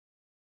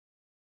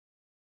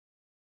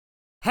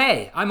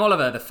Hey, I'm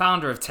Oliver, the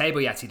founder of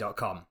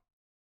TableYeti.com.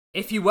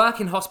 If you work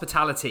in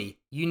hospitality,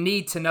 you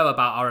need to know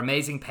about our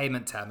amazing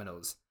payment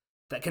terminals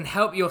that can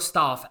help your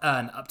staff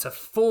earn up to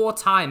 4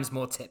 times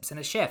more tips in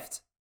a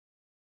shift.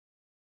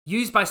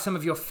 Used by some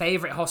of your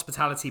favorite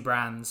hospitality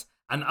brands,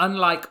 and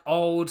unlike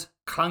old,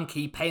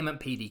 clunky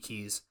payment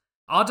PDQs,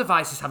 our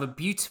devices have a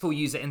beautiful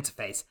user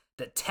interface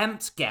that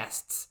tempts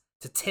guests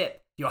to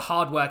tip your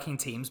hardworking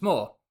teams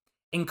more.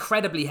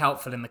 Incredibly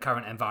helpful in the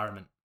current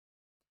environment.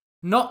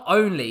 Not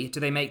only do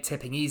they make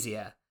tipping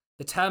easier,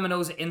 the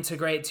terminals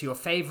integrate to your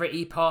favorite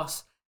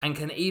EPOS and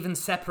can even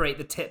separate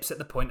the tips at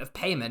the point of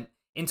payment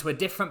into a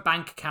different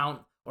bank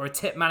account or a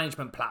tip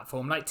management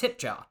platform like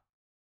TipJar.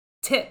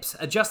 Tips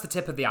are just the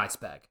tip of the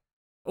iceberg.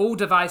 All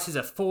devices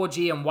are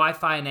 4G and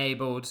Wi-Fi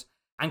enabled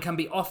and can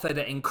be offered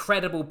at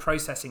incredible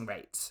processing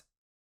rates.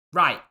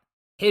 Right,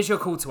 here's your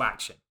call to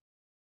action.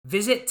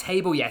 Visit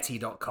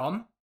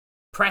TableYeti.com,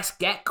 press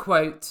Get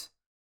Quote,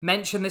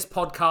 mention this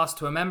podcast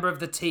to a member of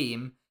the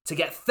team to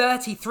get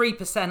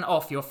 33%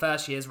 off your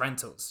first year's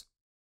rentals.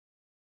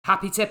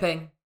 Happy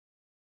tipping!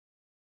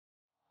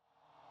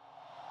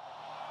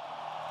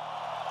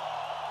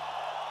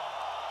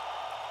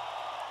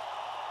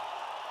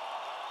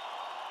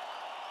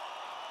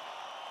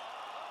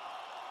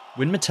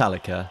 When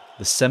Metallica,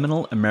 the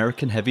seminal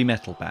American heavy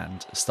metal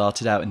band,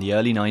 started out in the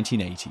early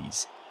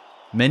 1980s,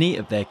 many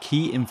of their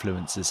key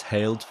influences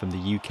hailed from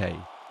the UK.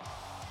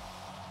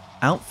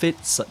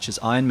 Outfits such as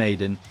Iron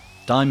Maiden,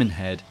 Diamond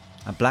Head,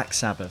 and Black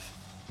Sabbath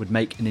would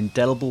make an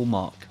indelible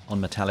mark on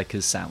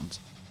Metallica's sound.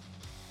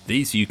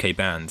 These UK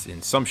bands,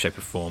 in some shape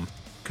or form,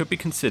 could be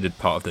considered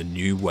part of the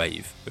new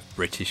wave of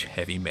British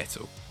heavy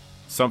metal,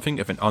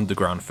 something of an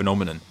underground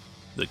phenomenon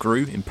that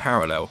grew in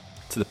parallel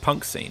to the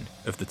punk scene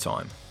of the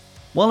time.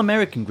 While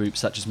American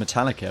groups such as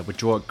Metallica would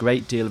draw a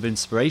great deal of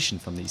inspiration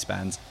from these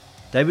bands,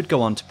 they would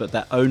go on to put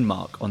their own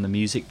mark on the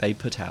music they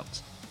put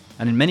out,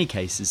 and in many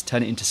cases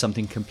turn it into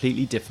something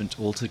completely different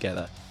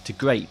altogether to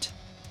great,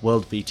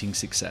 world-beating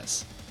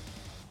success.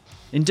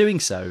 In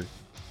doing so,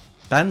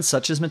 bands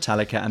such as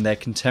Metallica and their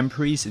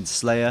contemporaries in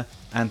Slayer,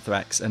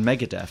 Anthrax and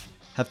Megadeth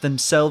have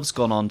themselves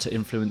gone on to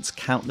influence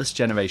countless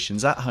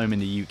generations at home in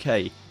the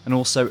UK and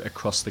also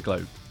across the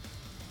globe.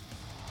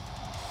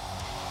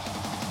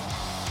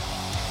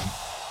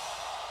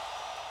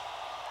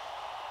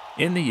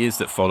 In the years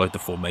that followed the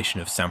formation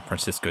of San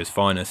Francisco's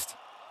finest,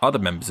 other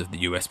members of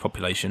the US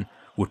population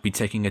would be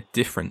taking a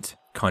different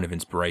kind of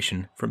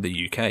inspiration from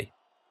the UK.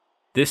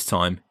 This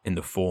time in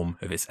the form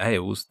of its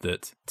ales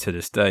that, to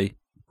this day,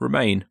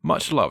 remain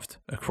much loved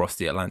across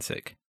the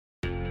Atlantic.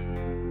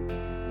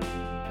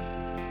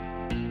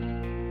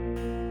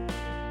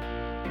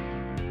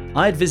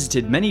 I had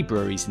visited many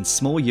breweries in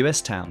small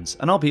US towns,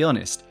 and I'll be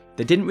honest,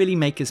 they didn't really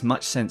make as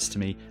much sense to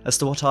me as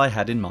to what I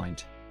had in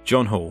mind.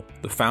 John Hall,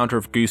 the founder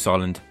of Goose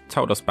Island,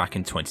 told us back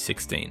in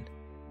 2016.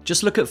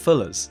 Just look at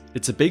Fuller's.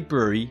 It's a big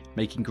brewery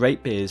making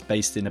great beers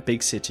based in a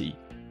big city.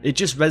 It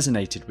just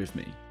resonated with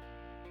me.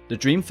 The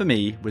dream for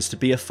me was to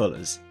be a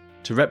Fuller's,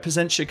 to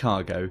represent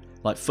Chicago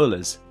like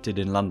Fuller's did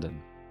in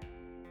London.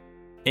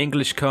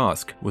 English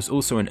Cask was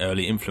also an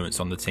early influence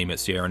on the team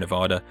at Sierra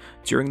Nevada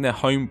during their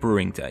home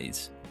brewing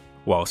days,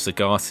 while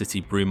Cigar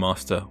City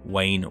brewmaster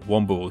Wayne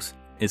Wombles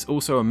is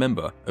also a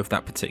member of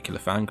that particular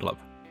fan club.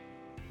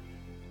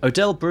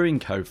 Odell Brewing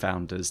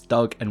co-founders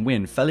Doug and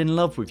Wynne fell in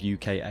love with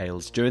UK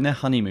ales during their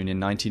honeymoon in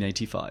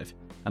 1985,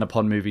 and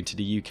upon moving to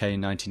the UK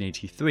in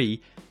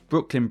 1983,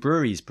 Brooklyn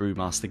Brewery's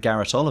brewmaster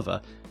Garrett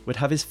Oliver would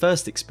have his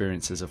first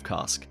experiences of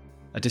cask,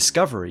 a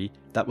discovery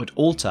that would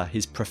alter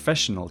his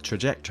professional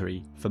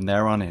trajectory from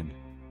there on in.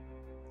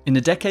 In the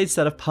decades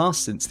that have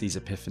passed since these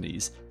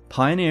epiphanies,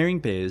 pioneering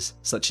beers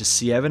such as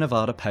Sierra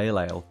Nevada Pale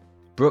Ale,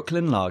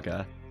 Brooklyn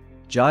Lager,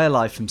 Jaya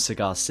Life from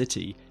Cigar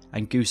City,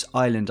 and Goose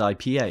Island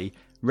IPA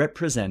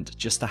represent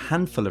just a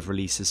handful of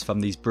releases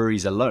from these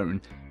breweries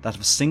alone that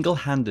have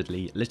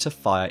single-handedly lit a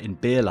fire in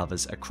beer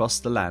lovers across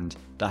the land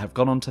that have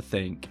gone on to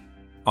think,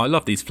 I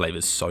love these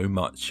flavours so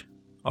much.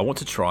 I want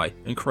to try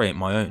and create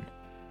my own.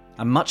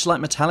 And much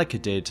like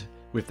Metallica did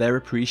with their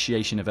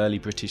appreciation of early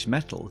British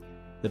metal,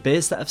 the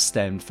beers that have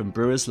stemmed from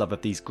brewers' love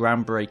of these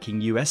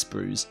groundbreaking US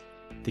brews,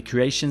 the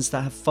creations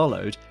that have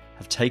followed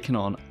have taken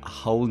on a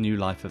whole new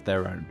life of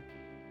their own.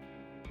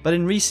 But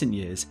in recent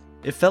years,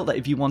 it felt that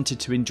if you wanted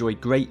to enjoy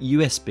great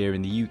US beer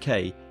in the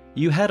UK,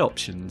 you had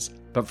options,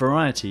 but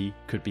variety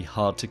could be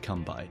hard to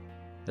come by,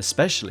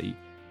 especially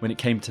when it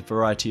came to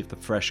variety of the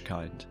fresh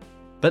kind.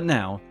 But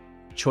now,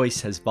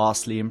 choice has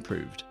vastly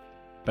improved,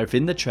 both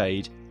in the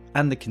trade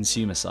and the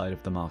consumer side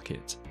of the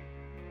market.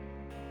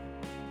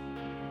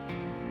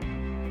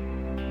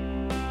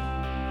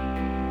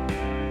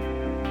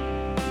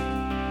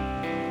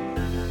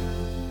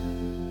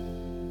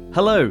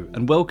 Hello,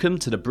 and welcome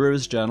to the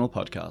Brewers Journal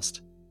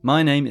podcast.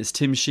 My name is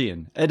Tim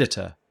Sheehan,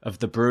 editor of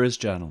the Brewers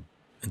Journal.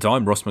 And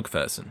I'm Ross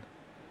McPherson.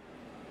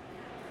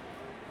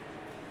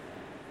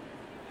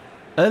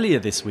 Earlier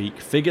this week,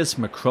 figures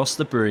from across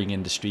the brewing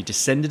industry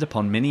descended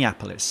upon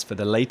Minneapolis for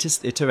the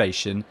latest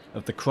iteration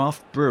of the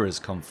Craft Brewers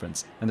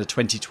Conference and the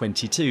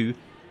 2022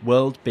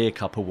 World Beer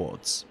Cup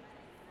Awards.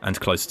 And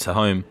closer to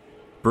home,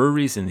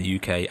 breweries in the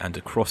UK and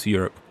across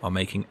Europe are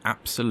making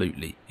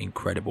absolutely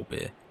incredible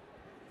beer.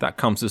 That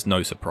comes as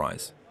no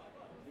surprise.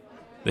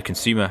 The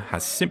consumer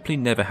has simply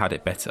never had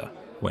it better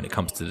when it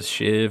comes to the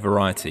sheer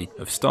variety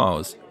of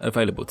styles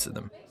available to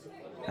them.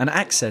 And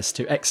access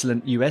to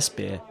excellent US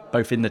beer,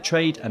 both in the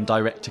trade and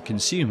direct to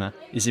consumer,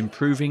 is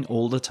improving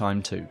all the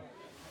time too.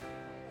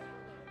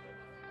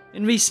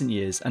 In recent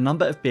years, a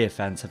number of beer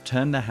fans have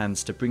turned their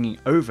hands to bringing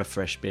over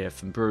fresh beer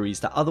from breweries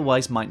that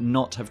otherwise might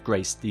not have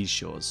graced these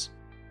shores.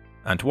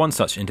 And one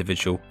such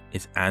individual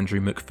is Andrew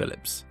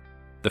McPhillips,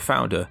 the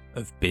founder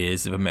of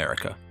Beers of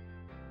America.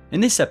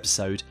 In this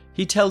episode,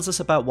 he tells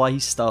us about why he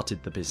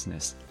started the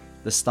business,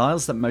 the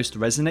styles that most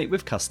resonate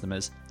with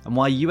customers, and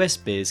why US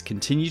beers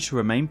continue to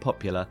remain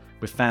popular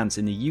with fans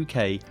in the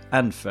UK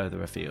and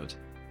further afield.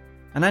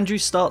 And Andrew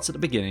starts at the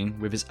beginning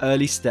with his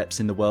early steps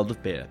in the world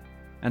of beer,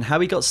 and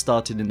how he got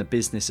started in the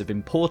business of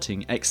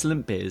importing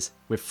excellent beers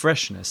with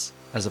freshness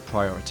as a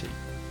priority.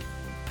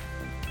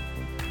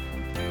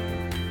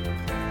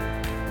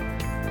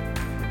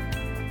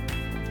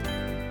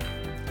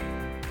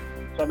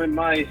 So I mean,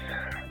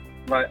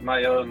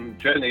 my own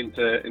journey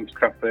into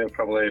craft beer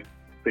probably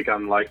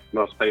began like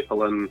most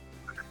people and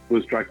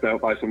was dragged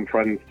out by some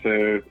friends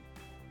to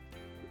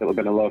a little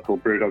bit of a local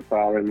brewdog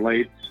bar in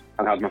Leeds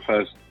and had my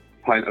first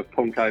pint of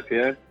Punk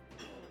IPA.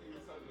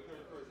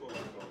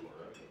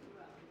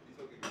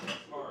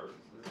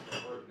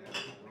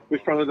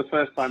 Which probably the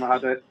first time I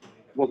had it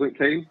wasn't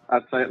keen.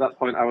 I'd say at that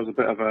point I was a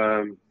bit of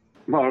a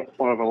more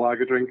of a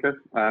lager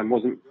drinker.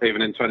 Wasn't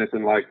even into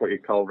anything like what you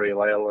call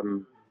real ale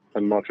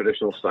and more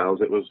traditional styles.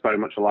 It was very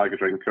much a lager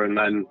drinker, and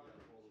then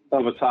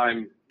over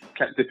time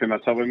kept dipping my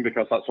toe in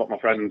because that's what my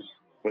friends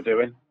were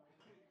doing.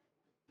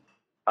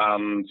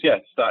 And yeah,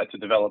 started to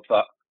develop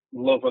that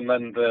love and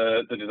then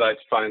the desire to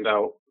find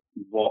out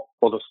what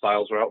other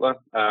styles were out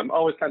there.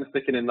 Always kind of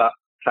sticking in that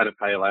kind of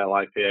pale ale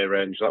IPA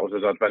range. That was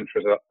as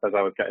adventurous as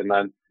I was getting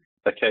then.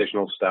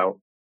 Occasional stout,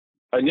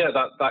 and yeah,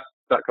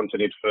 that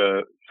continued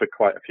for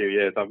quite a few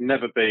years. I've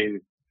never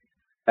been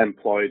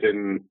employed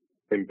in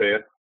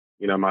beer.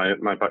 You know, my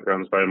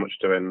background is very much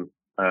doing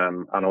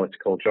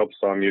analytical jobs,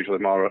 so I'm usually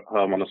more at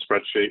home on a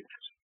spreadsheet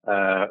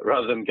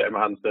rather than getting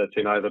my hands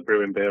dirty in either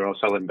brewing beer or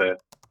selling beer.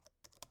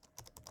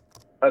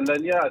 And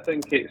then yeah, I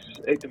think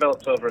it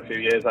developed over a few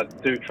years. I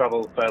do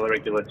travel fairly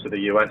regularly to the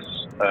US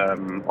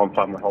on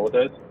family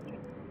holidays.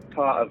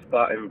 Part of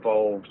that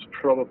involved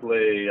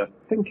probably, I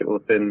think it will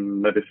have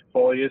been maybe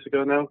 4 years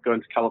ago now,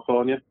 going to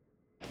California.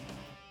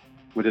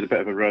 We did a bit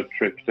of a road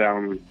trip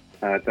down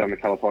the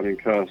Californian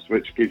coast,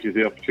 which gives you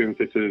the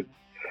opportunity to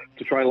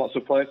try lots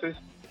of places.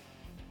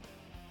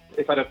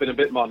 If I'd have been a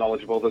bit more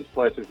knowledgeable, there's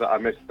places that I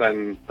missed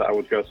then that I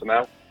would go to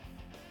now.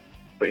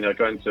 But, you know,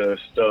 going to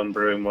Stone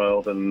Brewing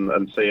World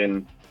and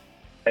seeing,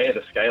 A,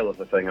 the scale of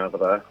the thing over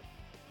there,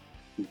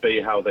 B,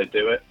 how they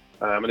do it.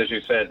 And as you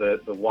say,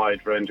 the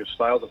wide range of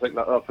styles, I think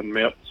that opened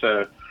me up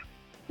to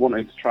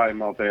wanting to try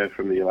more beer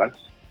from the US.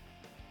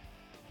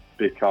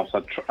 Because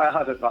I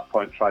had at that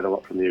point tried a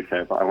lot from the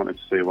UK, but I wanted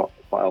to see what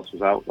else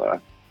was out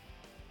there.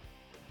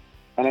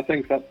 And I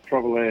think that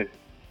probably,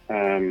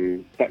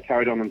 that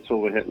carried on until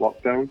we hit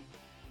lockdown.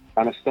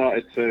 And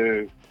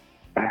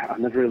I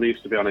never really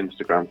used to be on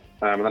Instagram.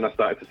 And then I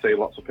started to see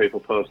lots of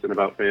people posting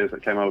about beers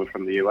that came over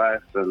from the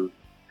US, and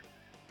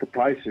the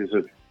prices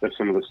of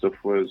some of the stuff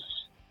was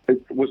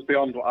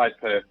beyond what I'd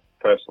pay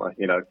personally.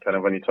 You know, kind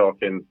of when you're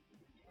talking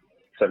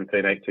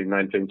 17, 18,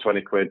 19,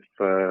 20 quid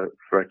for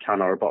a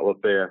can or a bottle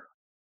of beer.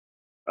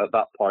 At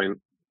that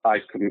point, I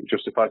couldn't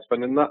justify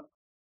spending that.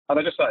 And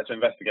I just started to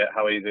investigate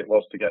how easy it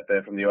was to get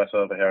beer from the US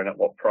over here and at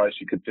what price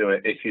you could do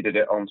it if you did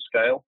it on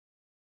scale.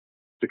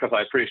 Because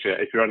I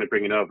appreciate if you're only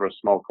bringing over a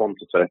small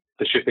quantity,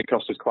 the shipping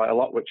cost is quite a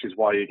lot, which is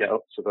why you get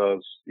up to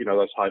those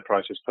high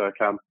prices per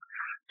can.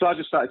 So I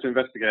just started to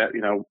investigate,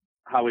 you know,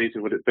 how easy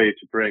would it be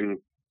to bring,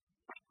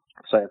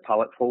 say, a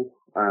pallet full,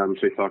 so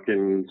you're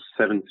talking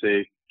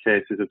 70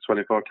 cases of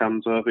 24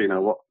 cans over, you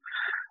know,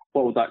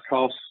 what would that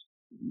cost?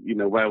 You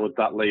know, where would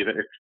that leave it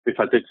if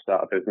I did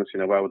start a business, you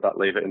know, where would that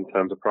leave it in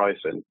terms of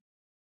pricing?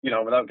 You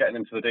know, without getting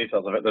into the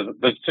details of it,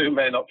 there's two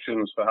main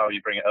options for how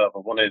you bring it over.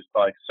 One is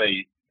by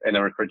sea in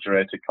a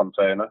refrigerated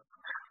container.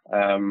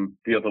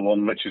 The other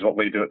one, which is what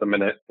we do at the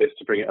minute, is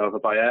to bring it over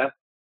by air.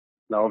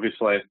 Now,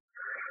 obviously,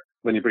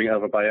 when you bring it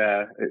over by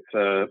air,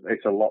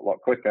 it's a lot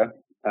quicker.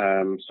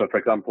 So, for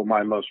example,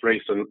 my most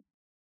recent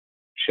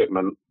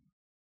shipment,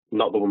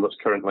 not the one that's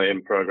currently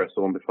in progress,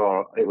 the one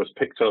before, it was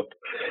picked up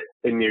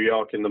in New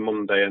York on the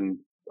Monday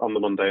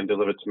and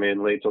delivered to me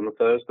in Leeds on the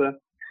Thursday.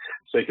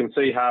 So you can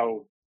see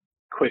how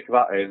quick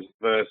that is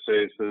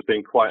versus there's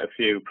been quite a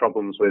few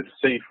problems with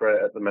sea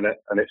freight at the minute,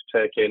 and it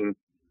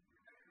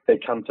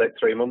can take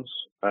 3 months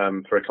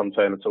for a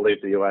container to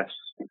leave the US,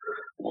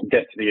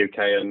 get to the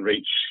UK and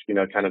reach, you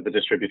know, kind of the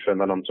distributor and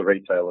then on to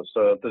retailers.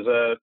 So there's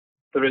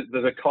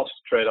a cost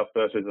trade-off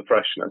versus the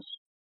freshness.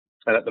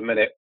 And at the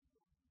minute,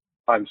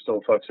 I'm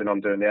still focusing on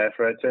doing the air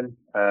freighting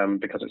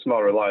because it's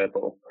more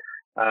reliable.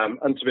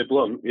 And to be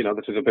blunt,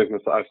 this is a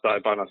business that I've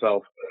started by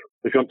myself.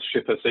 If you want to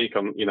ship a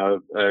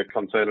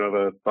container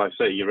over by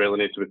sea, you really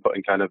need to be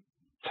putting kind of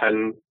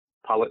 10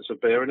 pallets of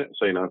beer in it.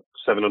 So,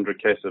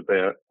 700 cases of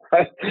beer.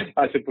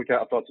 I simply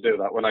can't afford to do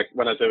that. When I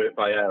do it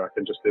by air, I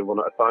can just do one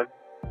at a time.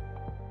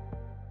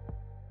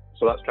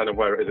 So that's kind of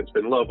where it is. It's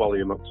been low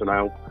volume up to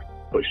now,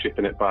 but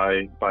shipping it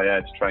by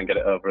air to try and get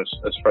it over as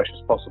fresh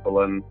as possible.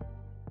 And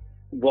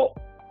what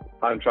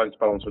I'm trying to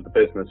balance with the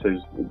business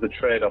is the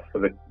trade-off for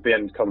the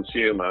end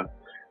consumer.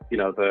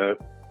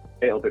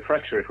 It'll be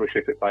fresher if we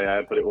ship it by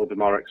air, but it will be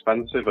more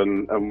expensive.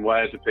 And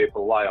where do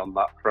people lie on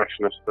that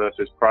freshness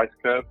versus price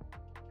curve?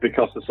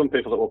 Because there's some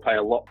people that will pay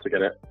a lot to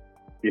get it,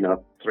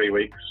 3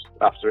 weeks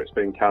after it's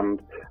been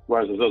canned,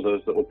 whereas there's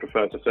others that would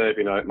prefer to save,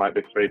 it might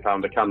be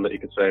 £3 a can that you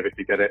could save if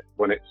you get it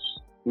when it's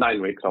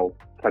 9 weeks old,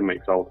 10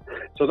 weeks old.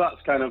 So that's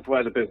kind of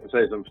where the business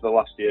is. And for the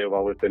last year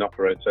while we've been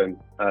operating,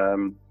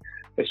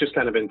 it's just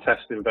kind of been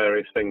testing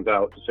various things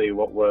out to see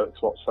what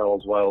works, what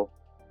sells well.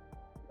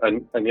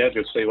 And yeah,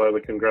 just see where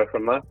we can grow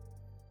from there.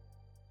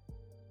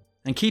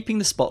 And keeping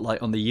the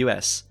spotlight on the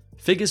US,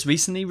 figures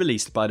recently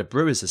released by the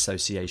Brewers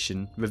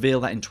Association reveal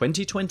that in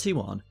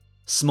 2021,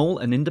 small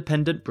and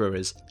independent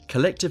brewers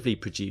collectively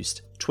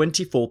produced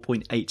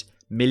 24.8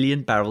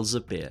 million barrels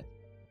of beer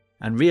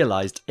and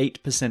realised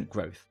 8%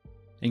 growth,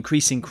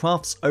 increasing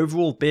craft's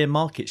overall beer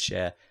market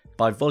share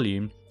by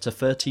volume to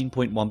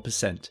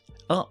 13.1%,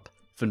 up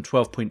from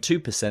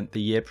 12.2%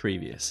 the year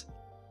previous.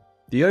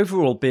 The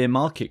overall beer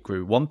market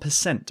grew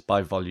 1%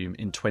 by volume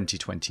in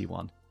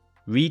 2021.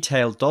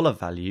 Retail dollar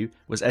value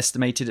was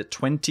estimated at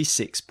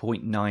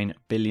 $26.9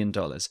 billion,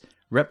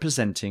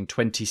 representing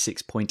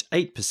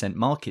 26.8%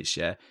 market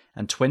share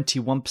and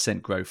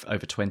 21% growth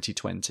over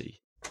 2020.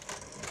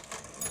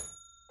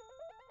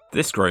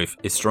 This growth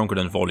is stronger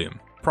than volume,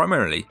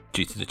 primarily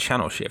due to the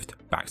channel shift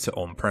back to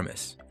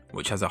on-premise,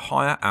 which has a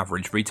higher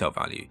average retail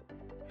value.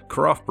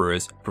 Craft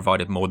brewers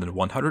provided more than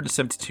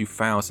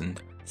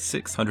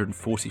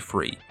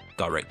 172,643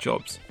 direct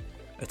jobs,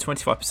 a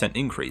 25%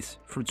 increase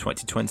from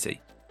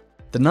 2020.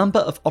 The number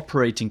of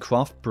operating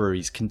craft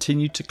breweries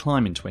continued to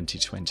climb in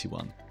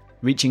 2021,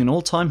 reaching an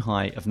all-time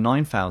high of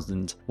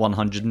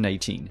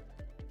 9,118,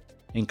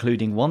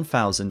 including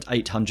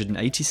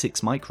 1,886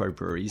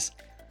 microbreweries,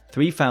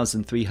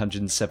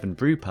 3,307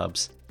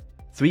 brewpubs,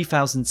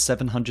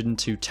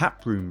 3,702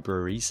 taproom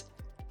breweries,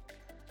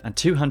 and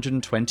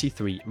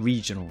 223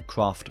 regional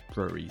craft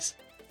breweries.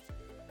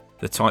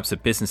 The types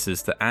of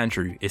businesses that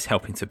Andrew is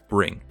helping to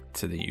bring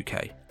to the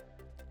UK.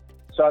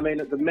 So,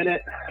 at the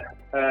minute,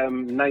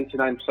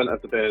 99%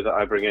 of the beer that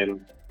I bring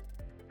in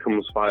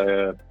comes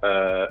via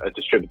a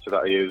distributor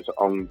that I use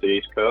on the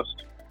East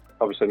Coast.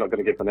 Obviously, I'm not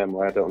going to give the name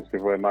away. I don't want to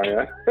give away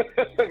my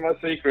my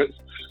secrets.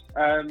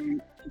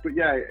 But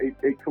yeah,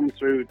 it comes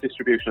through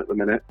distribution at the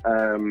minute.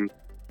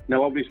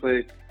 Now,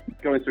 obviously,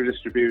 going through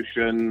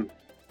distribution,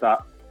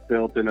 that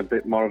builds in a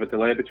bit more of a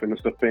delay between the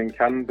stuff being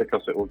canned,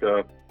 because it will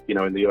go,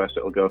 in the US,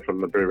 it will go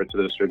from the brewery to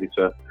the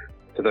distributor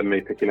to then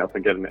me picking it up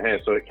and getting it here.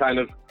 So it kind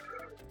of,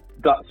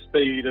 that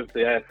speed of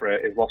the air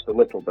freight is lost a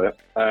little bit,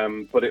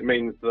 but it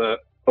means that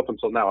up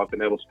until now I've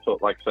been able to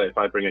put, like say, if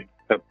I bring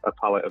a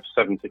pallet of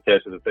 70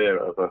 cases of beer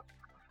over,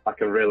 I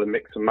can really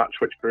mix and match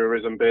which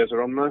breweries and beers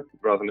are on there,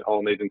 rather than it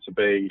all needing to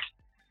be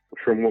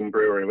from one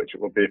brewery, which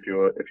it would be if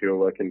you were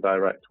working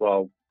direct.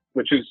 Well,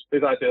 which is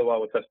ideal while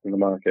we're testing the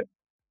market.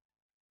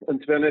 And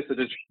to be honest,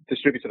 the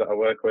distributor that I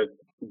work with,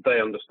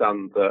 they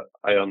understand that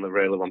I only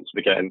really want to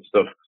be getting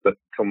stuff that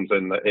comes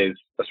in that is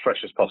as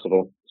fresh as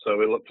possible. So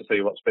we look to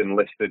see what's been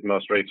listed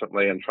most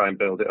recently and try and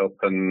build it up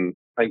and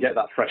get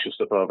that fresher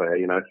stuff over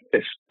here.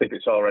 If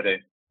it's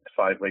already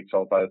 5 weeks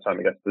old by the time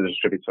it gets to the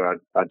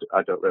distributor, I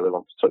don't really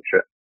want to touch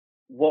it.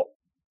 What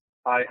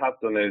I have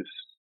done is,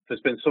 there's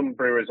been some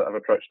breweries that I've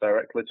approached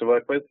directly to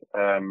work with,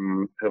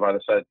 who've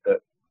either said that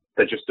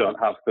they just don't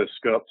have the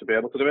scope to be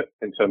able to do it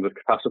in terms of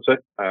capacity.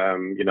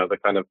 They're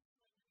kind of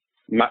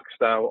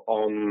maxed out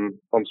on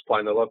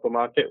supplying the local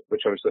market,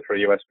 which obviously for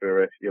a US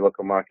brewery, your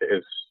local market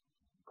is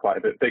quite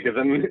a bit bigger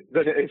than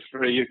it is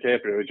for a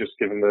UK brewery, just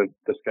given the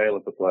scale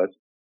of the place.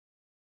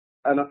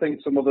 And I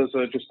think some others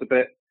are just a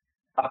bit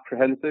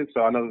apprehensive.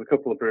 So I know there's a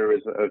couple of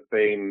breweries that have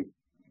been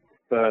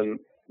burnt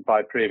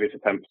by previous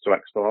attempts to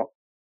export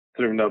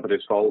through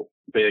nobody's fault,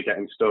 beer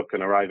getting stuck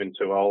and arriving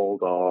too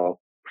old, or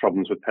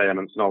problems with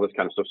payments and all this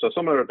kind of stuff. So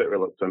some are a bit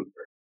reluctant.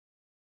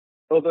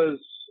 Others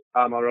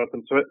are more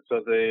open to it.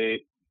 So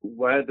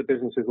where the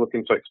business is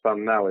looking to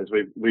expand now is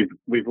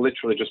we've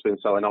literally just been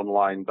selling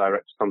online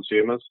direct to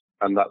consumers,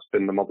 and that's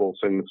been the model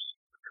since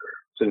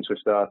we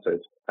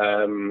started.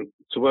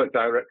 To work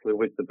directly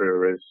with the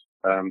breweries,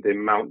 the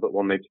amount that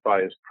we'll need to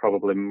buy is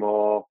probably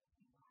more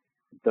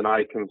than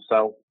I can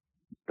sell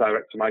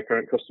direct to my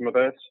current customer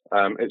base.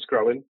 It's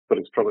growing, but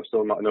it's probably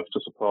still not enough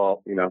to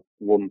support,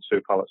 1-2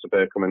 pallets of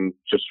beer coming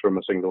just from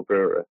a single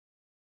brewery.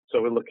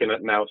 So we're looking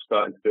at now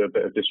starting to do a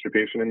bit of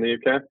distribution in the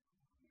UK.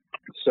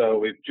 So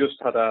we've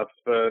just had our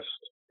first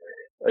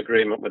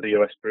agreement with the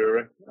US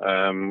brewery,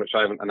 which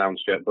I haven't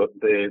announced yet, but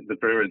the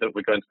brewery that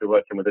we're going to be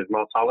working with is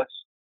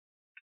Mortalis.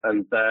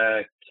 and they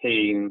are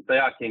keen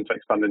to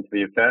expand into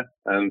the UK.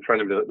 And for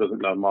anybody that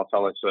doesn't know,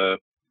 Mortalis are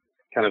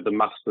kind of the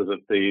masters of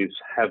these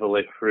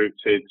heavily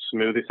fruited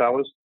smoothie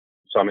sours.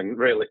 So, I mean,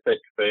 really thick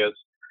beers.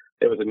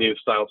 It was a new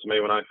style to me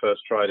when I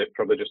first tried it,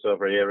 probably just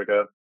over a year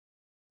ago.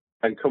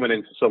 And coming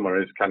into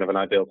summer is kind of an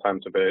ideal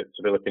time to be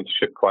looking to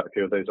ship quite a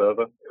few of these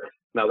over.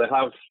 Now, they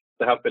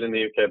have been in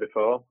the UK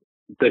before.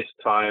 This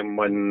time,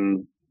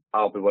 when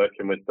I'll be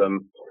working with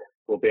them,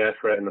 we'll be air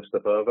freighting the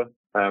stuff over.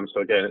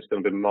 So again, it's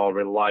going to be more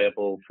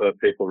reliable for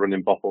people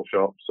running bottle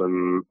shops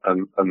and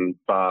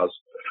bars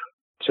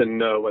to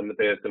know when the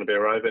beer is going to be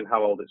arriving,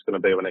 how old it's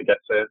going to be when it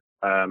gets here.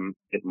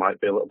 It might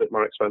be a little bit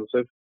more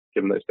expensive,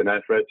 given that it's been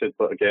air freighted,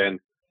 but again,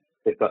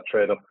 it's that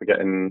trade-off for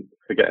getting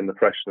the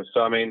freshness.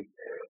 So I mean,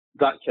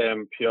 that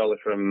came purely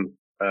from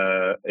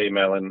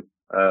emailing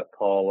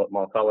Paul at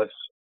Mortalis,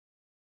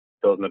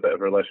 building a bit of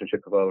a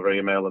relationship over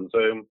email and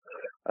Zoom.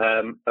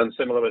 And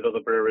similar with other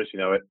breweries, you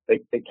know,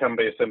 it can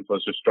be as simple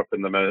as just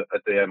dropping them a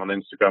DM on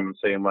Instagram and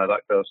seeing where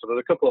that goes. So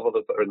there's a couple of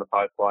others that are in the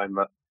pipeline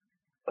that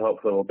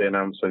hopefully we'll be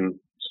announcing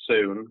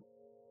soon.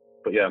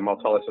 But yeah,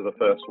 Mortalis are the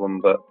first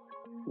one that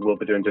we'll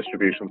be doing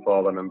distribution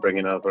for them and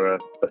bringing over a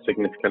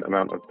significant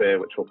amount of beer,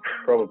 which will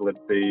probably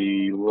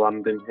be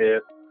landing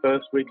here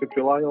first week of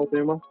July, all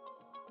being well.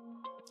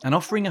 And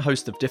offering a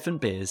host of different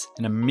beers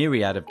in a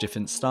myriad of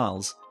different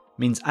styles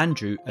means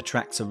Andrew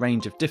attracts a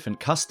range of different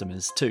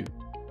customers too.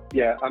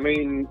 Yeah, I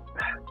mean,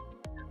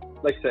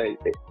 like I say,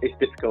 it's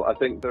difficult. I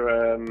think there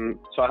are,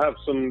 so I have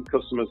some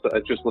customers that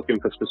are just looking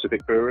for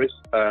specific breweries.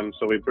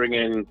 So we bring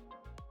in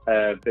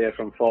beer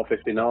from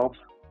 450 North,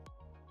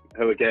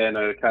 who again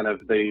are kind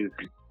of these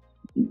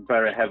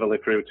very heavily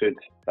fruited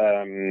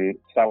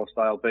sour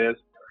style beers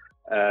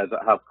that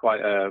have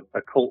quite a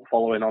cult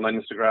following on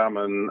Instagram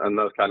and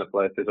those kind of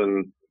places.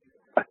 And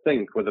I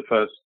think we're the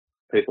first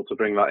people to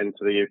bring that into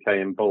the UK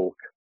in bulk.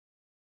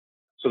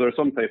 So there are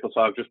some people,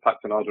 so I've just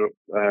packed an order up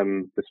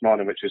this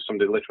morning, which is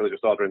somebody literally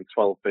just ordering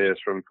 12 beers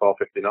from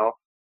 450 North.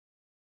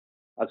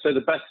 I'd say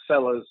the best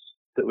sellers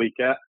that we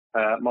get,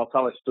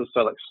 Mortalis does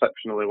sell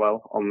exceptionally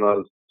well on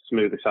those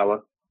smoothie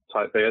sour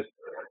type beers.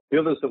 The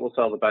others that will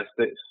sell the best,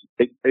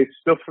 it's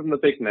stuff from the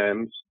big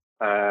names,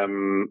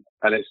 and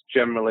it's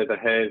generally the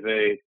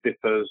hazy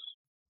dippers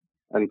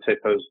and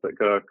tippers that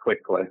go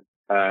quickly.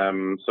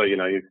 So, you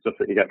know, stuff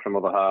that you get from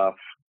Other Half,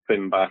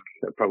 Finback,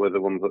 are probably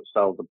the ones that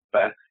sell the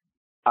best.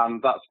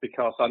 And that's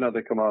because I know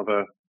they come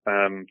over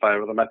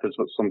via other methods,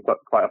 but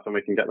quite often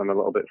we can get them a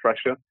little bit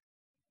fresher.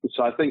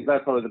 So I think they're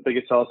probably the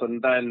biggest source. And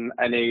then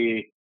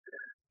any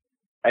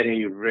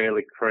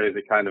really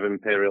crazy kind of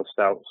imperial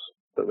stouts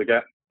that we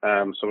get.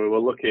 So we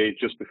were lucky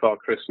just before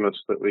Christmas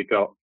that we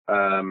got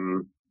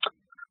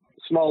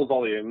small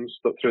volumes,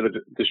 but through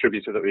the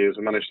distributor that we use,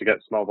 we managed to get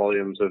small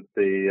volumes of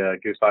the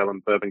Goose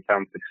Island Bourbon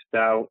County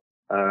Stout.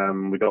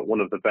 We got one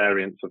of the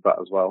variants of that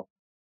as well.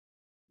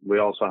 We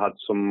also had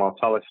some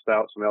Mortalis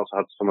stouts, and we also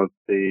had some of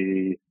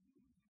the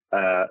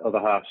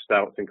Other Half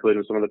stouts,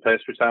 including some of the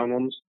Pastry Town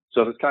ones.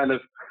 So there's kind of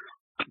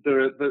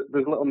there's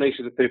little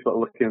niches of people that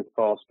are looking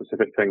for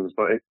specific things,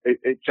 but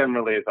it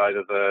generally is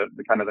either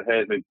the kind of the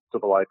hazy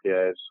double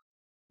IPAs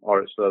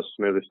or it's those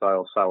smoothie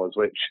style sours,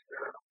 which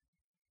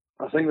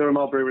I think there are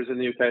more breweries in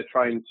the UK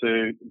trying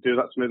to do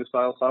that smoothie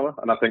style sour,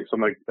 and I think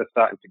some are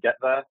starting to get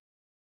there.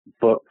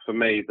 But for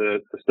me,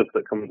 the stuff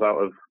that comes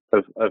out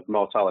of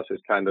Mortalis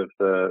is kind of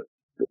the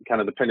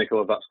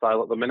pinnacle of that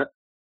style at the minute.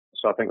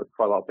 So I think there's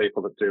quite a lot of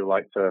people that do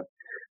like to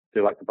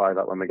buy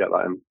that when they get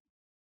that in.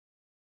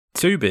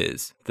 Two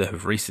beers that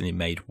have recently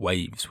made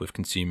waves with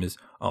consumers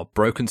are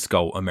Broken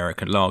Skull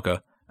American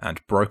Lager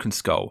and Broken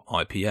Skull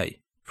IPA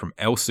from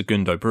El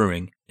Segundo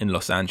Brewing in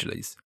Los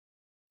Angeles.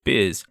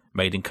 Beers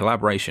made in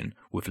collaboration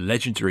with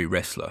legendary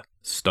wrestler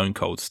Stone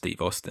Cold Steve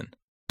Austin.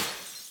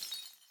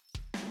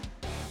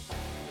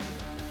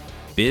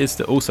 Beers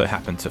that also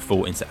happen to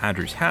fall into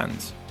Andrew's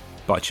hands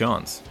by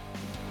chance.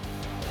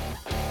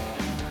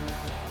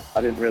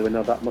 I didn't really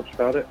know that much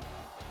about it.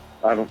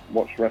 I haven't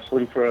watched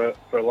wrestling for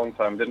a long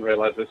time. Didn't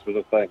realise this was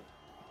a thing.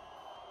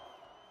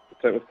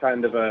 So it was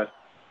kind of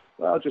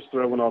I'll just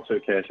throw one or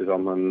two cases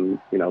on, and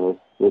you know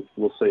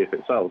we'll see if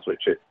it sells,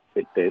 which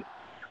it did.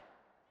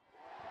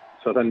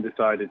 So I then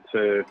decided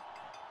to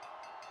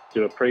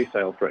do a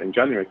pre-sale for it in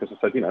January because I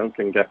said, we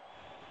can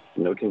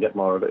get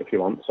more of it if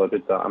you want. So I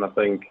did that, and I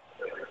think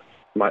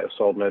might have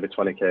sold maybe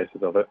 20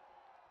 cases of it.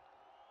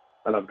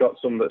 And I've got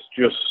some that's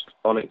just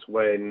on its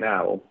way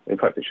now. In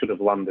fact, it should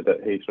have landed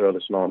at Heathrow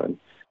this morning.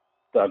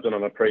 That I've done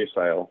on a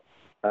pre-sale,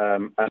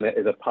 and it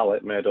is a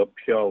pallet made up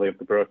purely of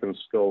the Broken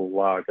Skull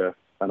Lager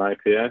and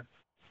IPA,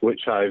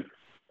 which I've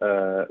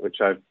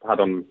had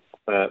on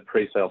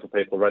pre-sale for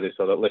people ready,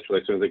 so that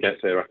literally as soon as it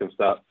gets here, I can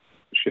start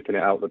shipping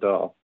it out the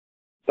door.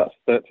 That's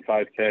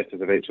 35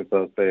 cases of each of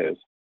those beers.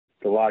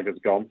 The lager's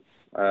gone,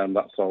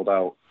 that sold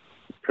out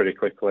pretty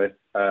quickly,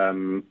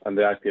 and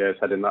the IPA is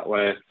heading that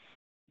way,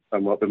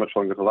 and won't be much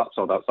longer till that's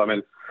sold out. So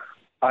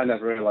I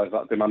never realised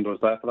that demand was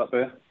there for that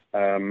beer.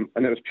 And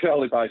it was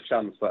purely by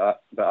chance that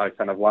I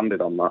kind of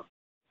landed on that.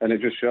 And it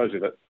just shows you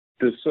that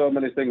there's so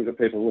many things that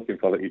people are looking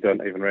for that you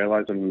don't even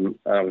realise, and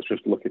I was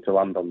just lucky to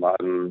land on that.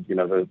 And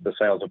the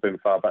sales have been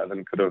far better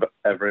than could have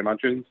ever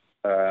imagined.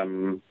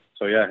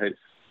 So yeah,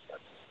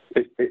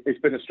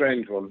 it's been a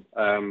strange one,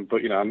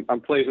 but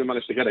I'm pleased we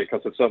managed to get it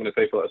because there's so many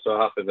people that are so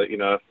happy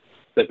that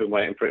they've been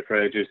waiting for it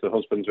for ages. The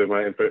husband's been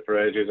waiting for it for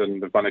ages,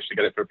 and they've managed to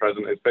get it for a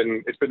present. It's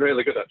been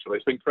really good actually.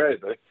 It's been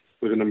crazy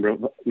with a number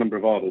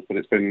of orders, but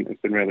it's been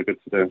really good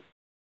to do.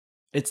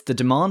 It's the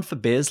demand for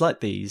beers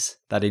like these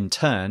that in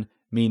turn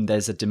mean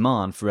there's a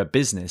demand for a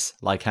business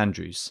like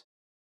Andrew's.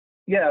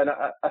 Yeah, and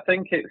I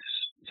think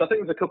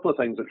there's a couple of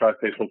things that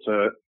drive people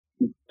to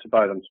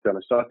buy them, to be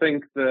honest. So I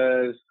think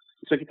if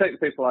you take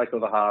the people like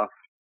Other Half,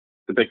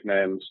 the big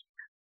names,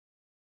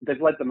 they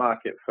had led the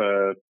market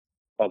for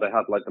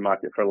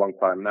a long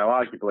time. Now,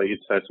 arguably, you'd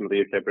say some of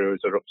the UK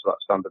brewers are up to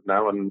that standard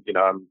now, and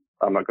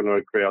I'm not going to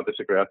agree or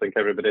disagree. I think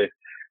everybody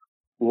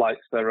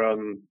likes their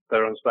own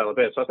style of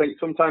beer. So I think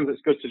sometimes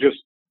it's good to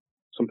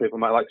some people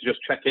might like to just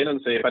check in and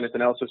see if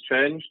anything else has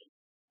changed.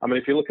 I mean,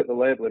 if you look at the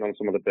labelling on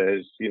some of the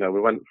beers, we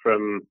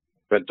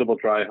had double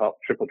dry hop,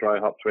 triple dry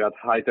hops, we had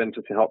high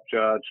density hop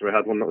charge, we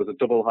had one that was a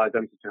double high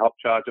density hop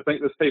charge. I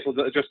think there's people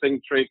that are just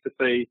intrigued to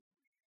see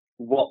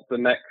what the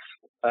next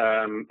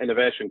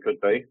innovation could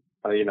be,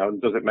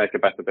 and does it make a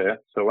better beer?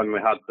 So when we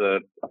had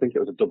I think it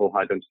was a double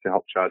high density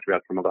hop charge we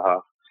had from Other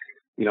Half,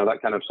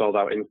 that kind of sold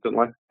out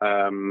instantly,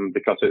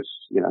 because it's,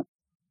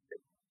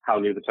 how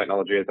new the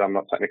technology is, I'm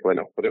not technical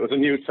enough, but it was a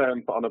new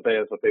term put on a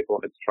beer, so people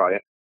wanted to try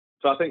it.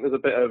 So I think there's a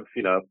bit of,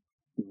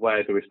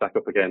 where do we stack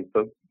up against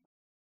them?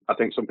 I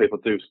think some people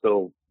do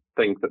still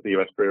think that the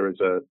US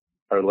breweries are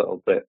a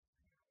little bit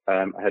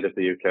ahead of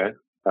the UK.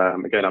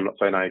 Again, I'm not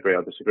saying I agree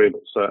or disagree,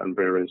 but certain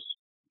breweries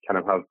kind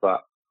of have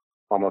that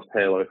almost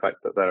halo effect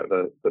that they're at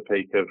the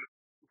peak of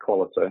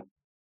quality.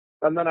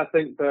 And then I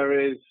think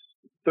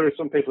there are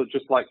some people that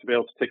just like to be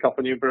able to tick off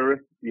a new brewery.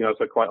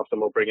 So quite often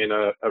we'll bring in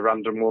a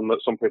random one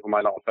that some people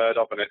might not have heard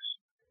of, and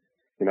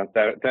it's,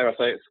 dare I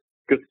say, it's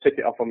good to tick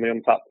it off on the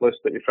Untapped list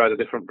that you've tried a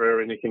different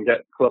brewery and you can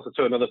get closer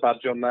to another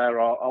badge on there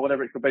or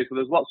whatever it could be. So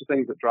there's lots of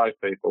things that drive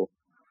people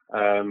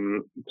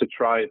to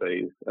try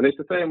these. And it's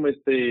the same with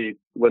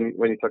when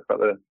you talk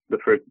about the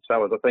fruited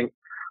sours. I think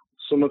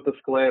some of the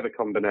flavour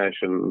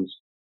combinations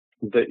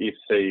that you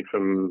see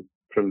from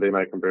the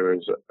American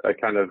breweries are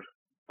kind of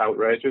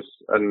outrageous.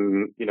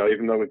 And,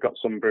 even though we've got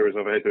some brewers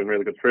over here doing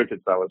really good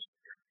fruited sours,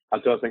 I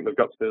don't think they've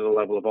got to be the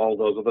level of all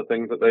those other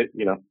things that that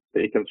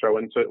you can throw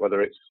into it,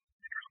 whether it's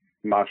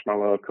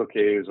marshmallow,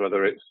 cookies,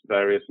 whether it's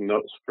various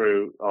nuts,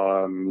 fruit,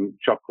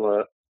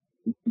 chocolate,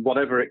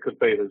 whatever it could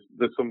be.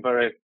 There's some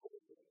very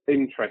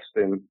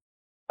interesting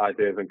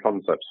ideas and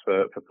concepts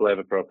for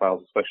flavour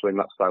profiles, especially in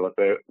that style of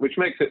beer, which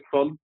makes it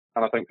fun.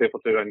 And I think people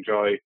do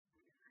enjoy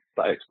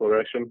that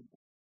exploration.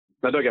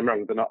 Now, don't get me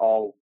wrong, they're not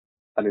all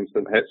an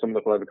instant hit. Some of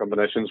the flavour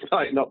combinations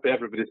might not be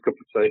everybody's cup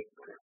of tea.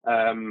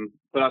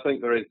 But I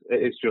think it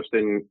is just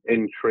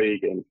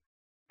intriguing.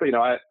 But,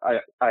 I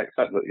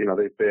accept that,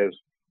 these beers,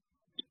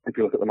 if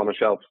you look at them on a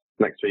shelf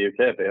next to a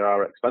UK beer,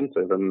 are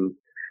expensive. And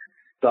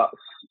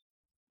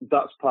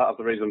that's part of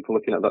the reason for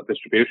looking at that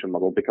distribution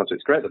model, because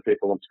it's great that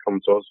people want to come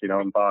to us,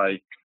 and buy,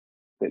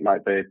 it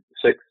might be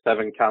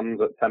 6-7 cans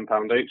at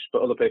 £10 each,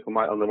 but other people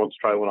might only want to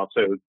try one or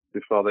two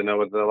before they know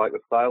whether they like the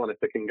style. And if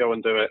they can go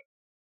and do it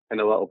in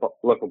a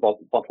local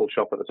bottle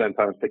shop at the same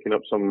time as picking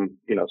up some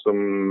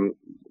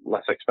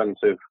less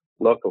expensive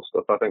local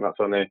stuff, I think that's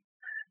only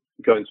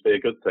going to be a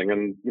good thing.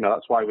 And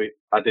that's why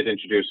I did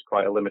introduce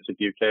quite a limited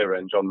UK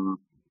range on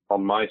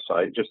my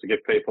site, just to give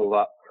people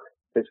that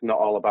it's not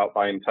all about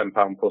buying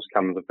 £10 plus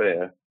cans of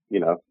beer.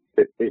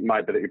 It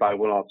might be that you buy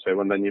one or two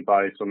and then you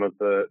buy some of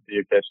the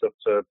UK stuff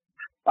to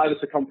either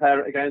to compare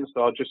it against,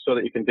 or just so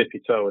that you can dip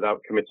your toe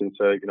without committing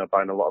to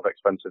buying a lot of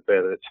expensive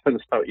beer that it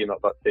turns out you're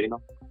not that keen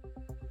on.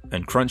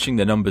 And crunching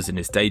the numbers in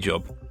his day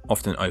job,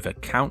 often over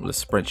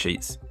countless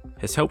spreadsheets,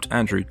 has helped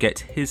Andrew get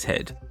his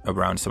head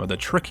around some of the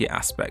tricky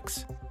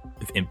aspects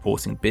of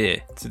importing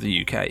beer to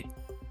the UK.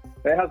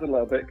 It has a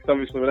little bit, because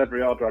obviously with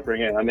every order I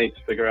bring in, I need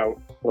to figure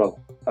out what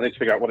it's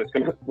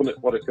going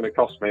to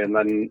cost me, and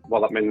then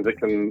what that means it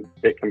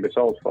can be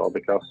sold for.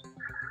 Because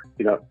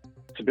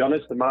to be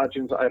honest, the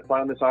margins that I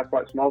apply on this are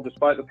quite small,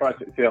 despite the price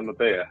that you see on the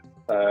beer.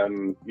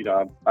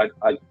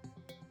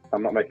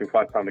 I'm not making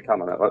 £5 a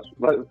can on it. Let's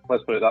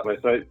put it that way.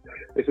 So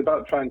it's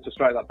about trying to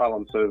strike that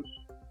balance of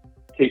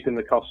keeping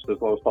the cost as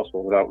low as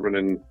possible without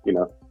running,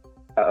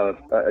 at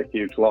a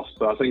huge loss.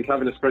 So I think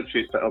having a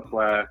spreadsheet set up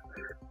where,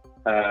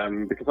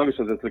 because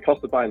obviously there's the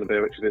cost of buying the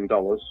beer, which is in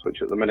dollars,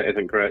 which at the minute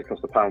isn't great, because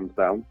the pound's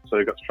down. So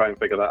you've got to try and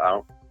figure that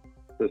out.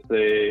 There's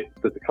the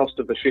cost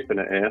of the shipping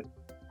it here.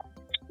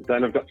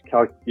 Then you've got to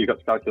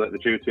calculate the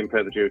duty and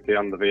pay the duty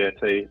and the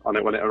VAT on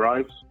it when it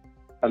arrives.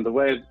 And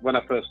when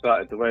I first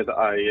started, the way that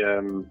I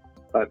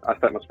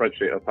set my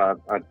spreadsheet up,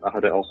 I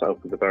had it all set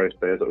up with the various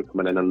beers that were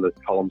coming in and the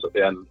columns at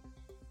the end.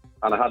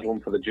 And I had one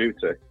for the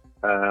duty.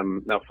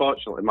 Now,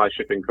 fortunately, my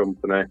shipping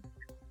company,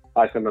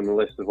 I send them the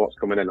list of what's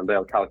coming in and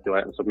they'll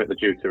calculate and submit the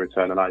duty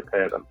return and I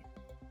pay them.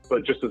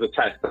 But just as a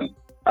test,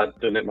 I'd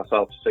done it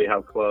myself to see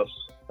how close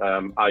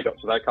I got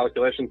to their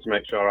calculation to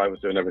make sure I was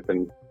doing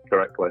everything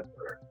correctly.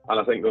 And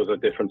I think there was a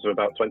difference of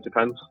about 20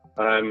 pence.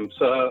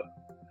 So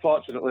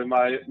fortunately,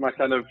 my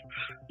kind of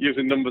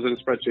using numbers and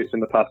spreadsheets in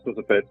the past does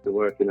appear to be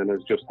working and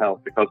has just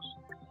helped because,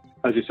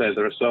 as you say,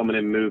 there are so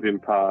many moving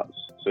parts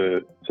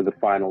to the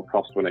final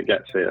cost when it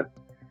gets here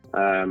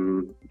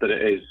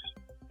that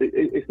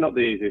it's not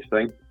the easiest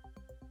thing.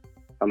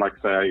 And like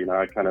I say,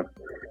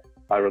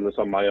 I run this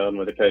on my own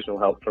with occasional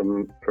help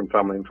from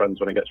family and friends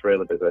when it gets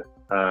really busy.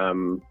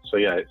 So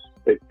yeah,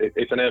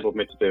 it's enabled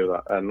me to do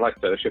that. And like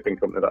I say, the shipping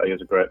company that I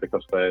use are great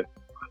because they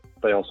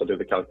also do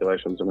the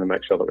calculations and we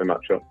make sure that we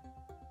match up.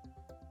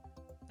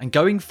 And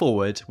going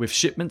forward, with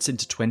shipments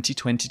into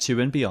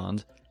 2022 and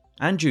beyond,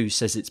 Andrew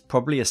says it's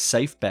probably a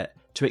safe bet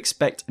to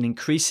expect an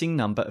increasing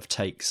number of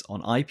takes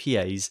on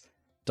IPAs,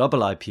 double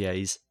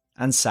IPAs,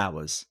 and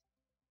sours.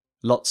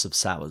 Lots of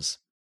sours.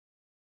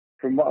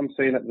 From what I'm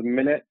seeing at the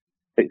minute,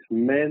 it's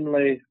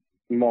mainly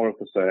more of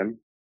the same.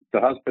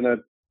 There has been a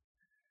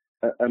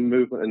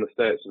movement in the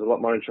States. There's a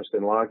lot more interest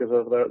in lagers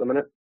over there at the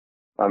minute.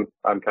 I'm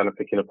kind of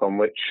picking up on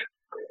which,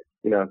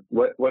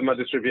 when my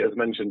distributors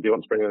mentioned, do you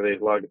want to bring any of these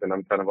lagers in?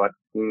 I'm kind of like,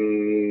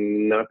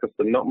 no, because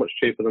they're not much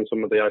cheaper than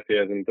some of the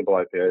IPAs and double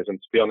IPAs.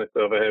 And to be honest,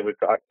 over here, we've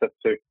got access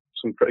to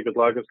some pretty good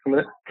lagers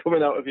coming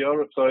out of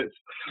Europe. So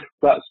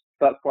that's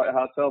quite a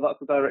hard sell. That's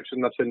the direction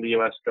that's in the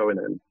US going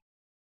in.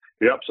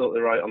 You're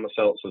absolutely right on the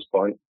seltzers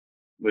point.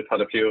 We've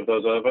had a few of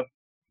those over.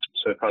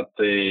 So we've had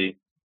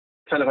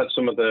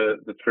some of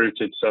the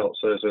fruited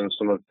seltzers and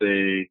some of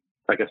the,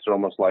 I guess they're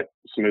almost like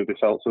smoothie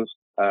seltzers.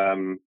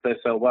 They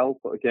sell well,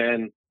 but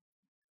again,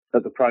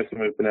 at the price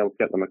we've been able to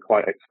get them are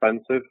quite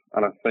expensive.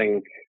 And I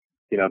think,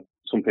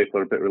 some people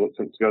are a bit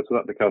reluctant to go to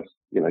that because,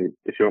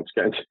 if you want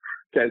to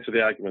get into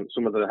the argument,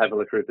 some of the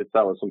heavily fruited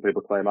sours, some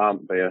people claim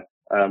aren't beer.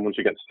 Once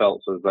you get to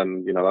seltzers,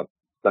 then, that's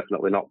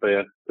definitely not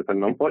beer,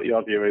 depending on what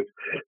your view is.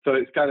 So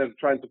it's kind of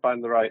trying to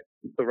find the right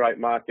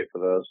market for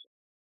those.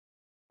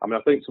 I mean,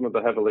 I think some of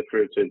the heavily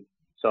fruited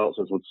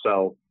seltzers would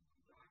sell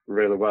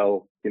really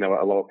well, at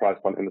a lower price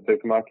point in the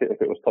supermarket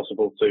if it was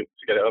possible to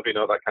get it over,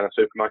 that kind of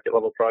supermarket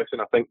level pricing.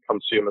 I think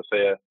consumers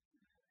here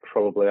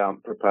probably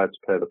aren't prepared to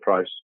pay the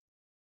price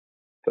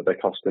that they're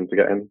costing to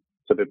get in,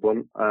 to be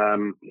blunt.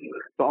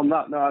 But on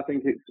that, no, I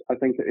think it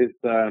is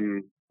a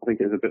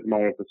bit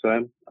more of the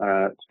same.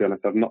 To be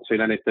honest, I've not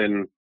seen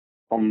anything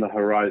on the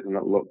horizon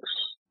that looks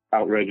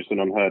outrageous and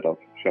unheard of,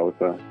 shall we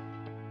say.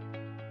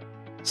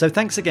 So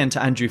thanks again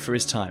to Andrew for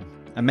his time,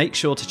 and make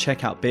sure to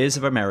check out Beers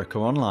of America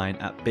online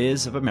at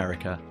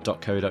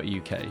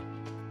beersofamerica.co.uk.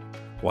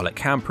 While it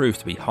can prove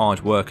to be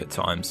hard work at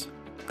times,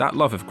 that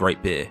love of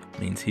great beer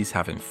means he's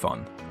having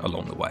fun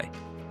along the way.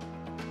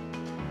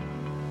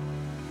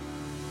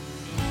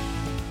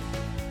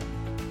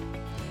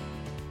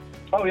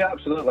 Oh yeah,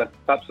 absolutely.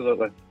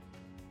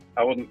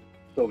 I wouldn't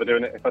still be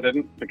doing it if I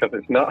didn't, because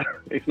it's not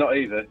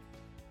easy,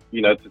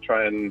 to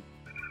try and,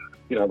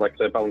 like I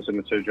say, balancing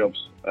the two jobs.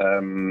 But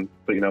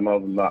more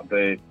than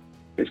that,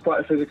 it's quite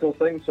a physical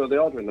thing. So the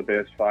ordering the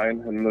beer is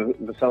fine, and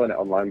they're selling it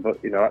online.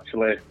 But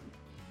actually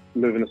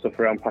moving the stuff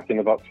around, packing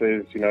the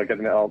boxes,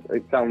 getting it all.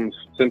 It sounds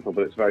simple,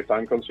 but it's very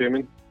time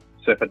consuming.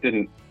 So if I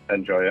didn't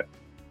enjoy it,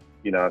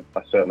 I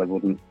certainly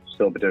wouldn't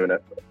still be doing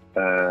it.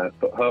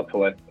 But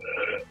hopefully,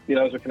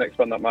 as we can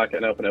expand that market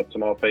and open it up to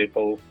more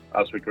people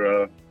as we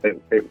grow,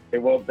 it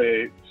won't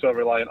be so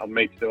reliant on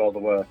me to do all the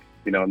work,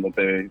 and there'll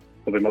be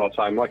more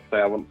time. Like I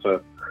say, I want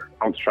to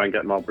try and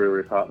get more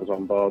brewery partners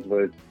on board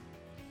with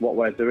what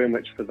we're doing,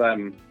 which for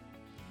them,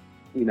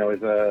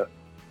 is a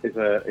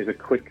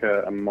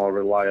quicker and more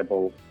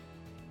reliable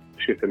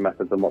shipping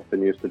method than what's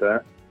been used today.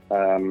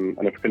 And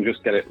if we can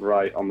just get it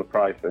right on the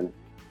pricing,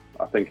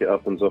 I think it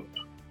opens up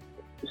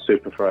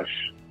super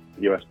fresh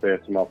US beer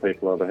to more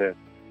people over here.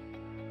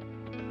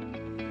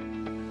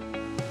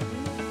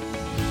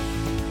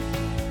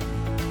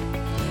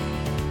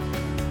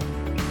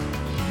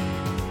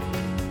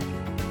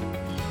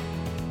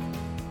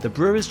 The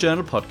Brewers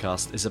Journal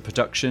podcast is a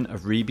production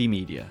of Reby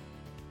Media,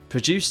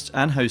 produced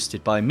and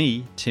hosted by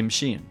me, Tim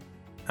Sheehan.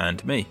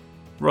 And me,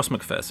 Ross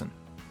McPherson.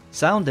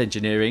 Sound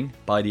engineering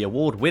by the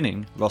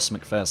award-winning Ross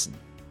McPherson.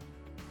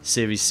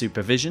 Series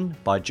supervision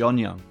by John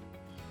Young.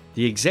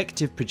 The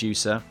executive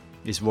producer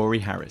is Rory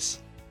Harris.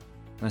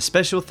 And a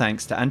special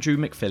thanks to Andrew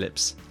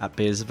McPhillips at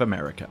Beers of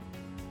America.